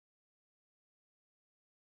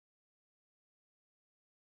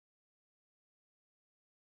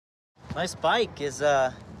Nice bike. Is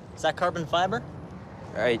that carbon fiber?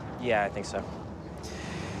 Yeah, I think so.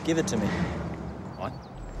 Give it to me. What?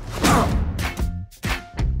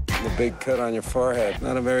 The big cut on your forehead.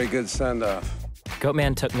 Not a very good send-off.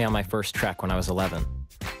 Goatman took me on my first trek when I was 11.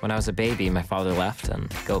 When I was a baby, my father left, and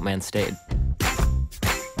Goatman stayed.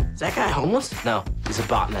 Is that guy homeless? No, he's a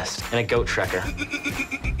botanist and a goat trekker.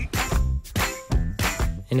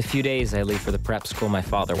 In a few days, I leave for the prep school my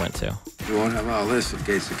father went to. You won't have all this at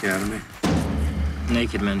Gates Academy.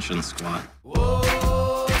 Naked men shouldn't squat.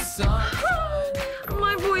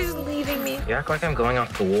 My boy's leaving me. You act like I'm going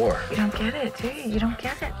off to war. You don't get it, do you? You don't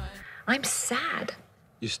get it. I'm sad.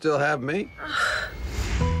 You still have me?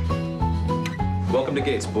 Welcome to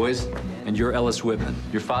Gates, boys. And you're Ellis Whitman.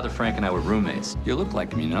 Your father, Frank, and I were roommates. You look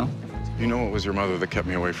like him, you know? You know it was your mother that kept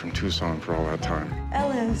me away from Tucson for all that time.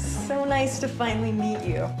 Ellis, so nice to finally meet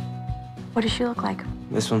you. What does she look like?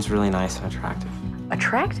 This one's really nice and attractive.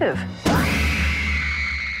 Attractive.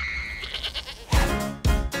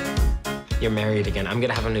 You're married again. I'm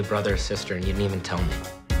gonna have a new brother or sister, and you didn't even tell me.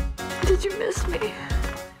 Did you miss me?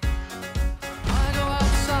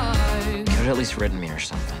 You could have at least written me or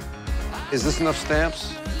something. Is this enough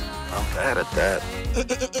stamps? I'm bad at that.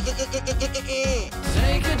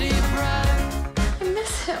 I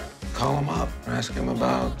miss him. Call him up. Ask him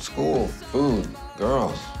about school, food,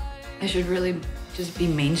 girls. I should really just be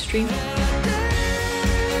mainstream.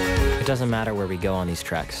 It doesn't matter where we go on these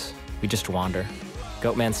treks. We just wander.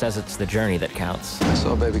 Goatman says it's the journey that counts. I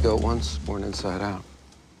saw a baby goat once, born inside out.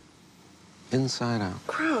 Inside out.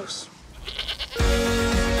 Gross.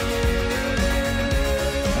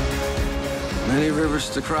 Many rivers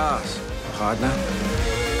to cross. Hard now.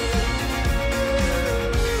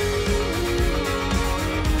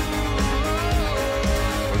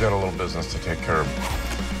 We got a little business to take care of.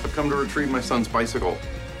 I've come to retrieve my son's bicycle.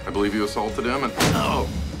 I believe you assaulted him and... Oh!